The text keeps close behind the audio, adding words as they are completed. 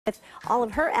With all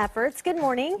of her efforts. Good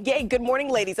morning. Yay, good morning,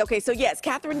 ladies. Okay, so yes,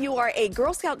 Catherine, you are a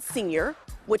Girl Scout senior,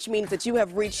 which means that you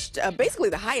have reached basically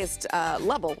the highest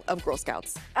level of Girl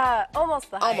Scouts.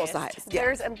 Almost the highest. Almost the highest, yeah.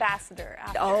 There's ambassador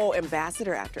after. Oh,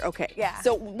 ambassador after. Okay. Yeah.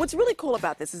 So what's really cool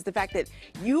about this is the fact that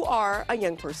you are a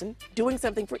young person doing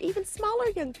something for even smaller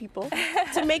young people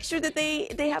to make sure that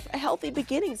they have healthy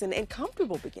beginnings and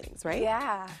comfortable beginnings, right?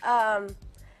 Yeah.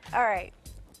 All right.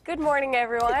 Good morning,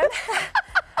 everyone.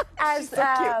 As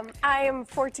I am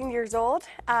 14 years old,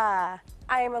 I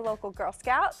am a local Girl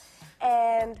Scout,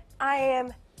 and I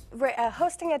am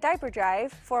hosting a diaper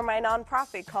drive for my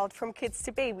nonprofit called From Kids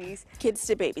to Babies. Kids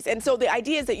to Babies. And so the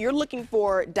idea is that you're looking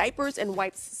for diapers and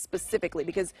wipes specifically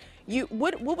because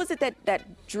what was it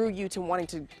that drew you to wanting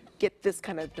to get this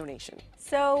kind of donation?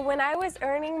 So when I was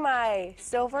earning my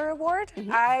silver award,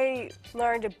 I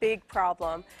learned a big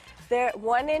problem.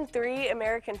 1 in 3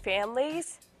 American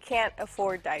families can't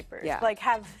afford diapers,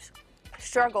 have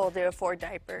struggled to afford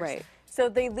diapers. Right. So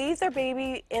they leave their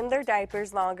baby in their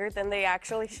diapers longer than they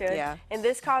actually should. Yeah. And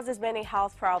this causes many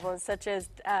health problems such as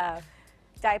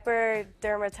diaper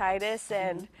dermatitis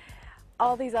and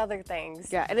all these other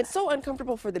things. Yeah, and it's so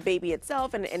uncomfortable for the baby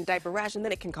itself and diaper rash, and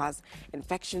then it can cause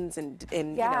infections and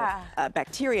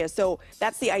bacteria. So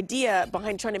that's the idea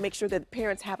behind trying to make sure that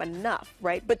parents have enough,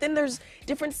 right? But then there's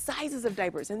different sizes of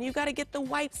diapers, and you've got to get the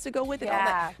wipes to go with it. All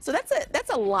that. So that's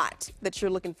a lot that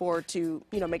you're looking forward to,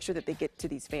 make sure that they get to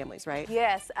these families, right?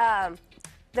 Yes.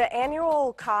 The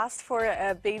annual cost for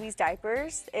a baby's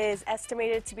diapers is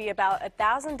estimated to be about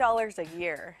 $1,000 a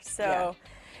year. So.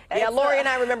 Yeah, Lori and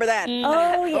I remember that.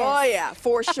 Oh, yes. Oh, yeah,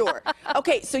 for sure.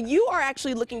 Okay, so you are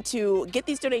actually looking to get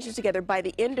these donations together by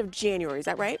the end of January, is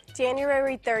that right?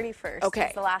 January 31st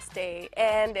is the last day.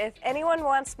 And if anyone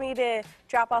wants me to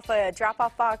drop off a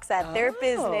drop-off box at their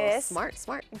business,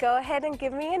 smart. Go ahead and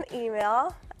give me an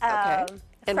email.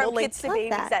 And from we'll link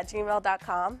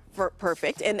kidstobabies@gmail.com.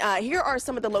 Perfect. And here are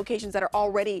some of the locations that are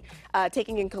already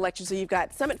taking in collections. So you've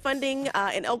got Summit Funding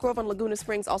in Elk Grove on Laguna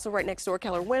Springs, also right next door,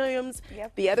 Keller Williams.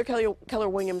 The other Keller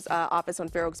Williams office on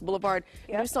Fair Oaks Boulevard.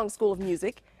 New Song School of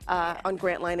Music on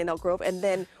Grant Line in Elk Grove. And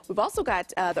then we've also got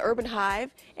the Urban Hive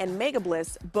and Mega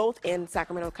Bliss, both in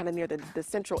Sacramento, kind of near the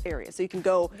central area. So you can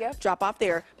go drop off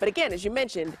there. But again, as you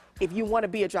mentioned, if you want to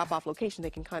be a drop-off location,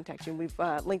 they can contact you, and we've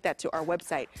linked that to our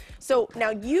website. So now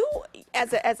you,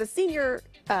 as a senior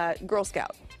Girl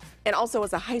Scout, and also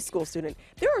as a high school student,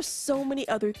 there are so many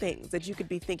other things that you could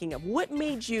be thinking of. What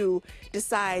made you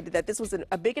decide that this was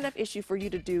a big enough issue for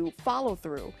you to do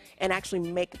follow-through and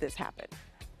actually make this happen?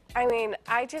 I mean,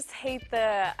 I just hate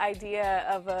the idea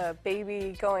of a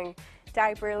baby going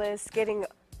diaperless, getting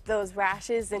those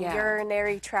rashes and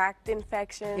urinary tract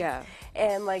infections.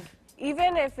 And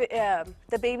even if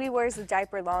the baby wears the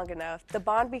diaper long enough, the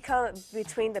bond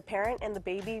between the parent and the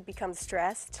baby becomes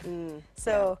stressed.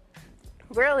 So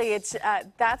really, it's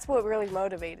that's what really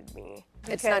motivated me.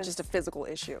 It's not just a physical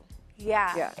issue.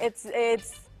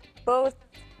 It's both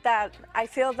that I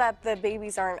feel that the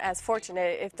babies aren't as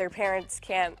fortunate if their parents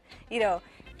can't, a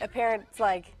parent's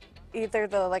like, either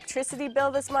the electricity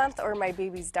bill this month or my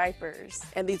baby's diapers.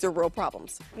 And these are real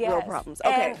problems. Yes. Real problems.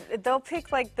 Okay. And they'll pick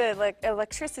the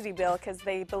electricity bill because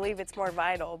they believe it's more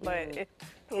vital, but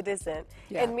it isn't.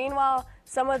 And meanwhile,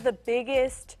 some of the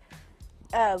biggest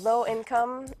low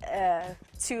income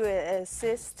to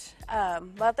assist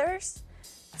mothers,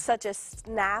 such as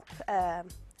SNAP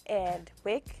and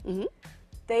WIC,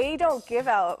 they don't give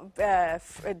out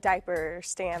diaper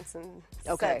stamps and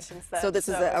such and stuff. So this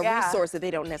is a resource that they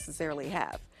don't necessarily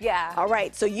have. Yeah. All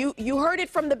right. So you heard it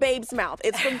from the babe's mouth.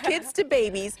 It's From Kids to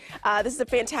Babies. This is a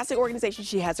fantastic organization.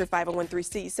 She has her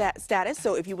 501(c) status.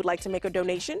 So if you would like to make a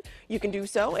donation, you can do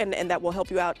so, and that will help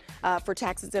you out for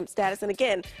tax-exempt status. And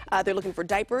again, they're looking for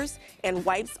diapers and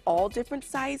wipes, all different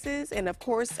sizes. And of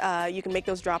course, you can make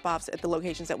those drop-offs at the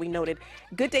locations that we noted.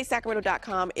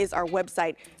 GoodDaySacramento.com is our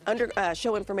website. Under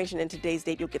show information and today's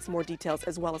date, you'll get some more details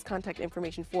as well as contact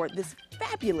information for this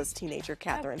fabulous teenager,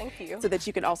 Catherine. Thank you. So that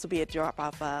you can also be at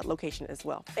drop-off location as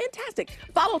well. Fantastic.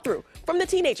 Follow through from the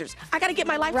teenagers. I got to get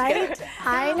my life together.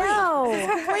 I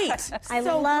know. Great. I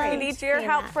love. We need your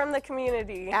help from the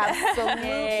community.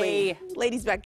 Absolutely. Ladies, back